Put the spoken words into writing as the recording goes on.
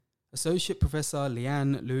Associate Professor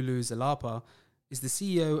Leanne Lulu Zalapa is the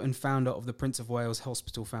CEO and founder of the Prince of Wales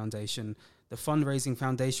Hospital Foundation, the fundraising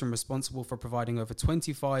foundation responsible for providing over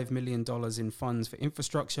 $25 million in funds for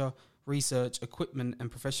infrastructure, research, equipment and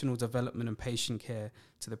professional development and patient care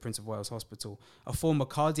to the Prince of Wales Hospital. A former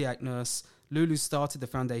cardiac nurse, Lulu started the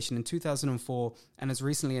foundation in 2004 and has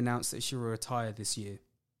recently announced that she will retire this year.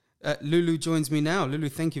 Lulu joins me now. Lulu,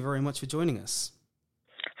 thank you very much for joining us.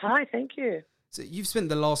 Hi, thank you. So you've spent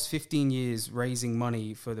the last 15 years raising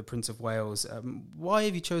money for the Prince of Wales. Why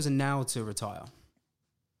have you chosen now to retire?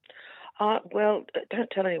 Well, don't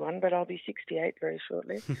tell anyone, but I'll be 68 very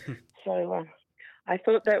shortly. So I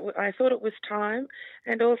thought it was time,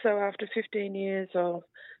 and also after 15 years of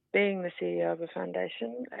being the CEO of a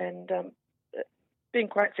foundation and being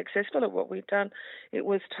quite successful at what we've done, it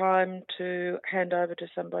was time to hand over to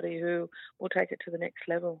somebody who will take it to the next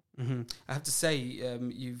level. Mm-hmm. I have to say,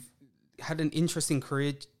 you've had an interesting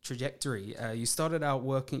career trajectory. You started out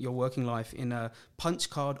your working life in a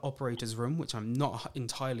punch card operator's room, which I'm not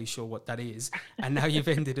entirely sure what that is. And now you've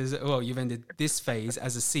ended this phase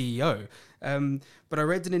as a CEO. But I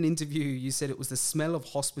read in an interview, you said it was the smell of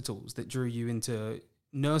hospitals that drew you into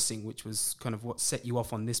nursing, which was kind of what set you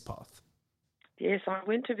off on this path. Yes, I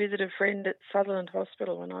went to visit a friend at Sutherland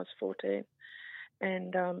Hospital when I was 14.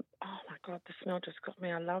 And, oh my God, the smell just got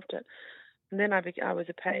me. I loved it. And then I was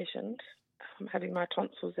a patient, having my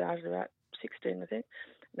tonsils out at about 16, I think.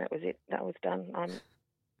 And that was it. That was done.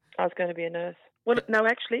 I was going to be a nurse. Well, no,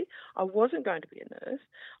 actually, I wasn't going to be a nurse.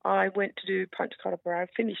 I went to do punch card operator. I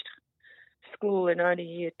finished school in only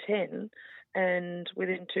year 10, and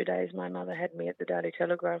within 2 days, my mother had me at the Daily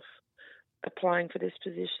Telegraph applying for this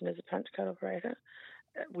position as a punch card operator,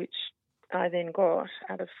 which I then got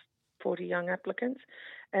out of 40 young applicants.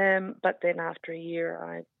 But then after a year,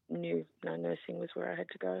 I knew nursing was where I had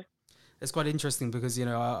to go. It's quite interesting because,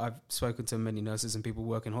 I've spoken to many nurses and people who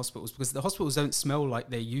work in hospitals, because the hospitals don't smell like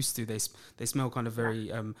they used to. They smell kind of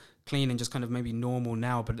very clean and just kind of maybe normal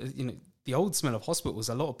now. But, the old smell of hospitals,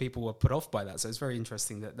 a lot of people were put off by that. So it's very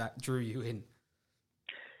interesting that drew you in.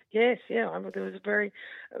 Yes, yeah. There was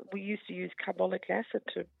we used to use carbolic acid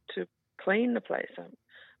to clean the place.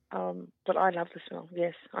 But I love the smell.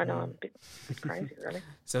 Yes, I know I'm a bit crazy, really.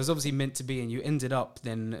 So it was obviously meant to be, and you ended up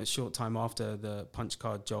then a short time after the punch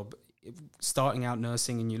card job, starting out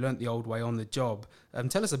nursing, and you learnt the old way on the job.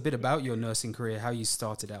 Tell us a bit about your nursing career, how you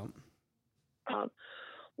started out.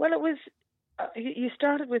 Well, it was, you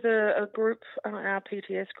started with a group, our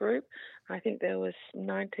PTS group. I think there was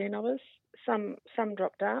 19 of us. Some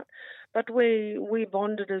dropped out, but we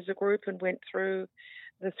bonded as a group and went through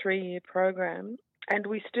the 3-year program. And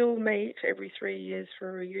we still meet every 3 years for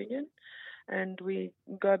a reunion, and we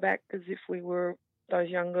go back as if we were those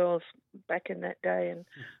young girls back in that day and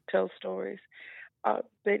tell stories. But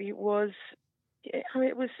it was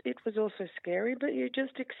also scary, but you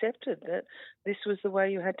just accepted that this was the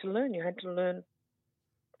way you had to learn. You had to learn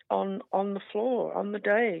on the floor, on the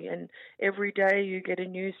day, and every day you get a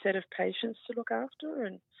new set of patients to look after,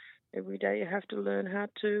 and every day you have to learn how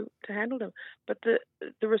to handle them. But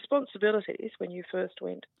the responsibilities when you first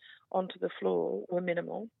went onto the floor were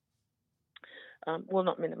minimal. Well,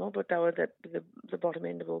 not minimal, but they were the bottom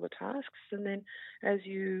end of all the tasks. And then as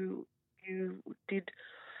you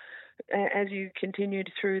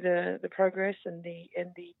continued through the progress and the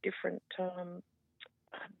different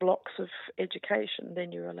blocks of education,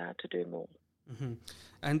 then you're allowed to do more. Mm-hmm.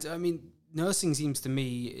 And I mean, nursing seems to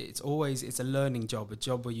me it's a learning job, a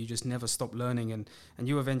job where you just never stop learning, and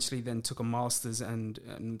you eventually then took a master's and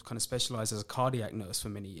kind of specialised as a cardiac nurse for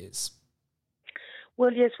many years.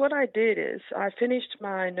 Well, yes, what I did is I finished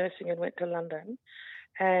my nursing and went to London,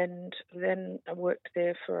 and then I worked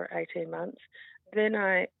there for 18 months. Then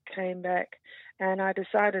I came back and I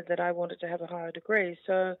decided that I wanted to have a higher degree.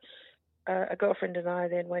 So a girlfriend and I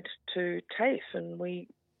then went to TAFE, and we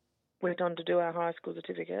went on to do our high school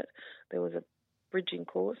certificate. There was a bridging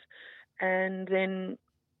course, and then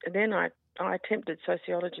I attempted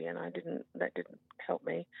sociology, and that didn't help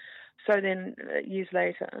me. So then years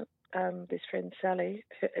later, this friend Sally,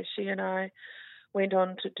 she and I went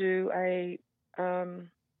on to do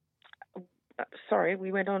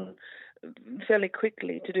we went on fairly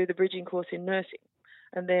quickly to do the bridging course in nursing,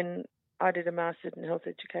 and then I did a master's in health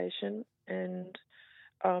education and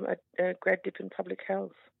a grad dip in public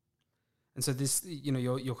health. And so this,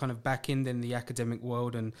 you're kind of back in then the academic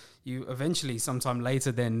world, and you eventually, sometime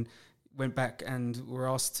later, then went back and were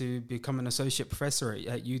asked to become an associate professor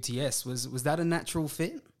at UTS. Was that a natural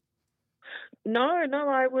fit? No,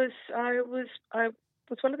 I was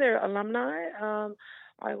one of their alumni.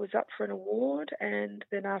 I was up for an award, and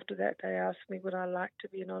then after that, they asked me would I like to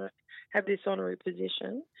be have this honorary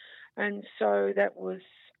position, and so that was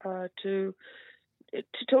to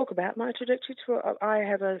talk about my trajectory. I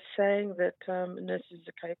have a saying that nurses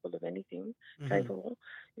are capable of anything. Capable,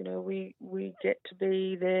 we get to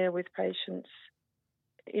be there with patients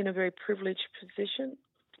in a very privileged position,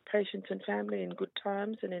 patients and family in good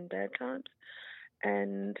times and in bad times,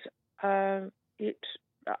 and I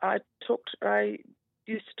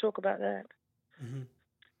used to talk about that,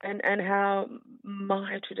 and how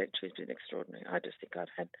my trajectory has been extraordinary. I just think I've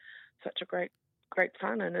had such a great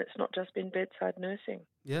fun, and it's not just been bedside nursing.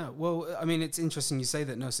 Yeah, well, I mean, it's interesting you say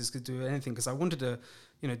that nurses could do anything, because I wanted to,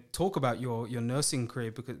 talk about your nursing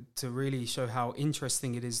career, because to really show how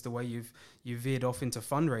interesting it is the way you veered off into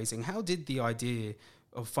fundraising. How did the idea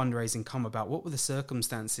of fundraising come about? What were the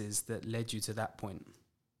circumstances that led you to that point?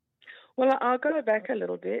 Well, I'll go back a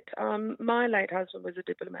little bit. My late husband was a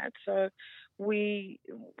diplomat, so he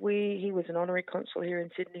was an honorary consul here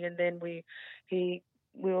in Sydney, and then we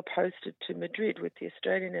were posted to Madrid with the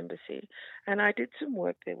Australian Embassy, and I did some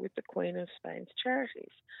work there with the Queen of Spain's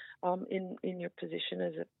charities, in your position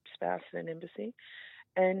as a spouse in an embassy,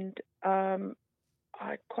 and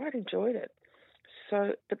I quite enjoyed it.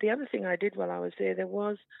 So, but the other thing I did while I was there,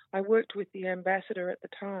 I worked with the ambassador at the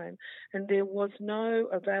time, and there was no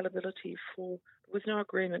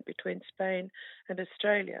agreement between Spain and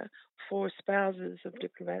Australia for spouses of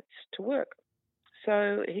diplomats to work.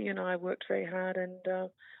 So he and I worked very hard, and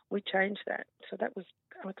we changed that. So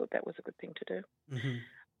I thought that was a good thing to do.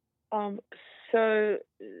 Mm-hmm.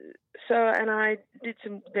 And I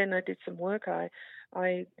did some work.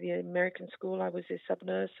 The American school, I was their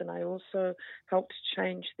sub-nurse, and I also helped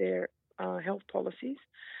change their health policies.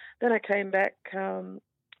 Then I came back to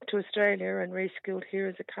Australia and reskilled here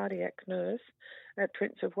as a cardiac nurse at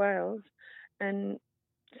Prince of Wales, and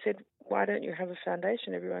said, why don't you have a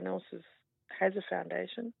foundation? Everyone else has a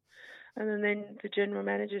foundation. And then the general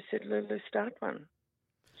manager said, Lulu, start one.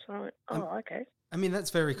 So I went, okay. I mean, that's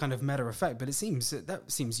very kind of matter of fact, but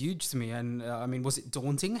that seems huge to me. And I mean, was it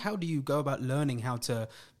daunting? How do you go about learning how to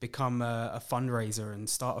become a fundraiser and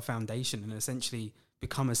start a foundation and essentially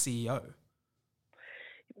become a CEO?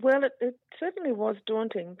 Well, it certainly was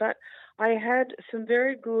daunting, but I had some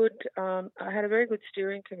very good. I had a very good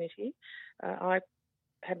steering committee. I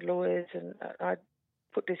had lawyers, and I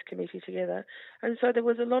put this committee together, and so there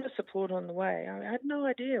was a lot of support on the way. I had no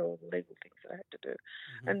idea all the legal things I had to do,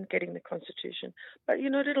 and getting the constitution. But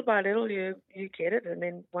little by little, you get it, and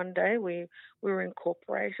then one day we were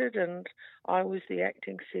incorporated, and I was the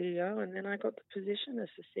acting CEO, and then I got the position as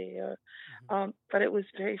the CEO. But it was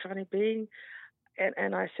very funny being,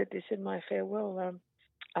 and I said this in my farewell.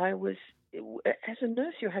 I was, as a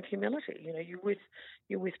nurse, you have humility.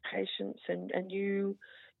 You're with patients, and you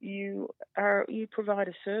provide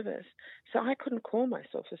a service. So I couldn't call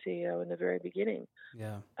myself a CEO in the very beginning.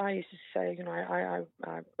 Yeah, I used to say, I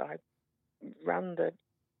run the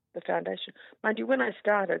foundation. Mind you, when I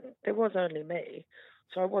started, there was only me,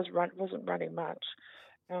 so I wasn't running much.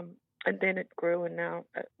 And then it grew, and now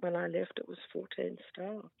when I left, it was 14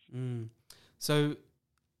 staff. So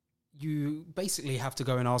you basically have to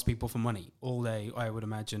go and ask people for money all day, I would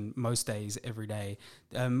imagine, most days, every day.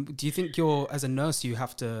 Do you think as a nurse, you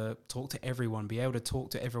have to talk to everyone, be able to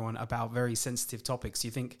talk to everyone about very sensitive topics? Do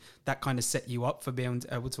you think that kind of set you up for being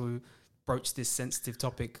able to broach this sensitive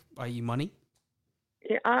topic, i.e. money?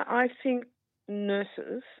 Yeah, I think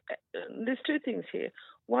nurses, there's two things here.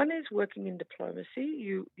 One is working in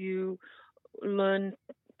diplomacy. You learn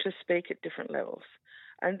to speak at different levels.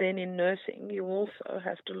 And then in nursing, you also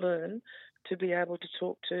have to learn to be able to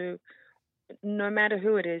talk to no matter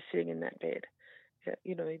who it is sitting in that bed.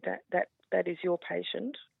 That is your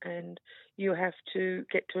patient, and you have to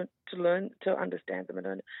get to learn to understand them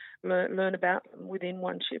and learn about them within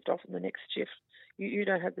one shift. Often the next shift, you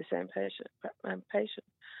don't have the same patient.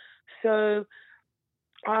 So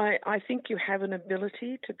I think you have an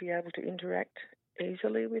ability to be able to interact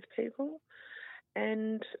easily with people.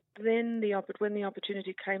 And then when the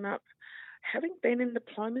opportunity came up, having been in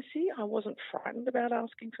diplomacy, I wasn't frightened about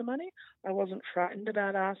asking for money. I wasn't frightened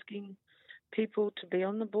about asking people to be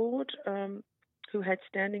on the board who had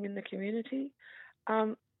standing in the community.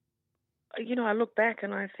 I look back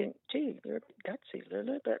and I think, gee, you're a bit gutsy,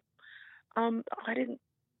 Lulu, but I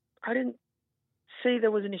didn't see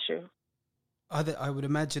there was an issue. I would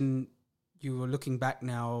imagine you were looking back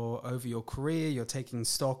now over your career, you're taking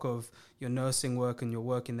stock of your nursing work and your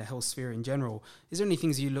work in the health sphere in general. Is there any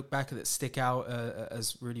things you look back at that stick out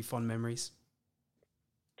as really fond memories?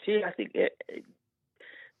 Gee, I think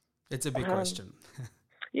it's a big question.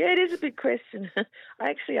 Yeah, it is a big question. I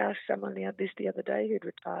actually asked someone the other day who'd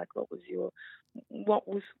retired, what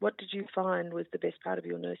did you find was the best part of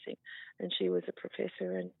your nursing? And she was a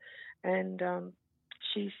professor, and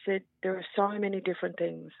she said there are so many different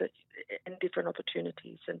things and different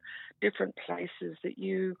opportunities and different places that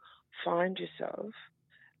you find yourself.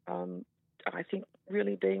 I think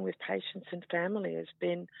really being with patients and family has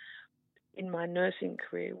been, in my nursing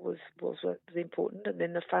career, was important, and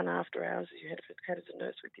then the fun after hours you had as a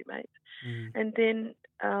nurse with your mates, and then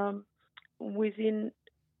within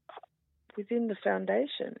the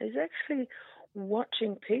foundation is actually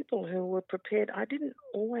watching people who were prepared. I didn't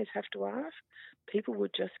always have to ask; people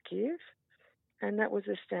would just give, and that was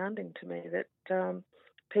astounding to me. That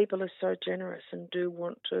people are so generous and do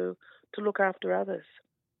want to look after others.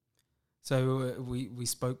 So we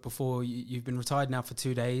spoke before. You've been retired now for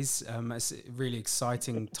 2 days. It's a really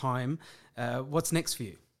exciting time. What's next for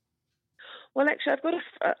you? Well, actually, I've got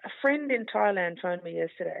a friend in Thailand phoned me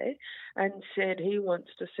yesterday and said he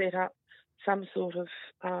wants to set up some sort of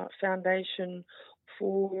foundation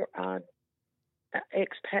for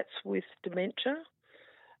expats with dementia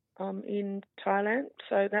in Thailand.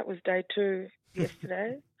 So that was day 2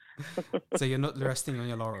 yesterday. So you're not resting on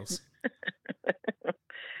your laurels.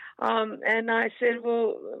 And I said,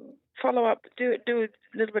 well, follow up, do a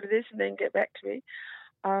little bit of this and then get back to me.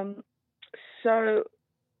 And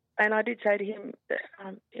I did say to him,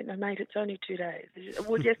 mate, it's only 2 days.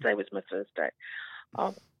 Well, yesterday was my first day.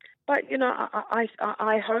 But,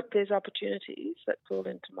 I hope there's opportunities that fall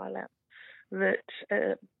into my lap.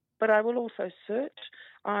 But I will also search.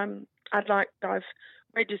 I've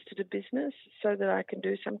registered a business so that I can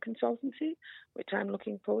do some consultancy, which I'm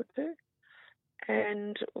looking forward to.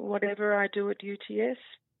 And whatever I do at UTS,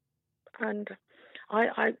 and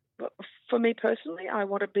for me personally, I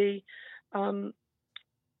want to be an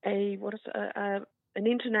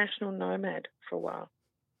international nomad for a while.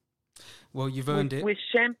 Well, you've earned it with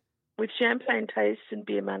champagne tastes and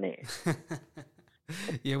beer money.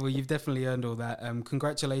 Yeah, well, you've definitely earned all that.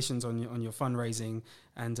 Congratulations on your fundraising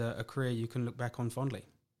and a career you can look back on fondly.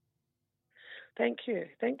 Thank you.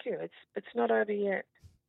 It's not over yet.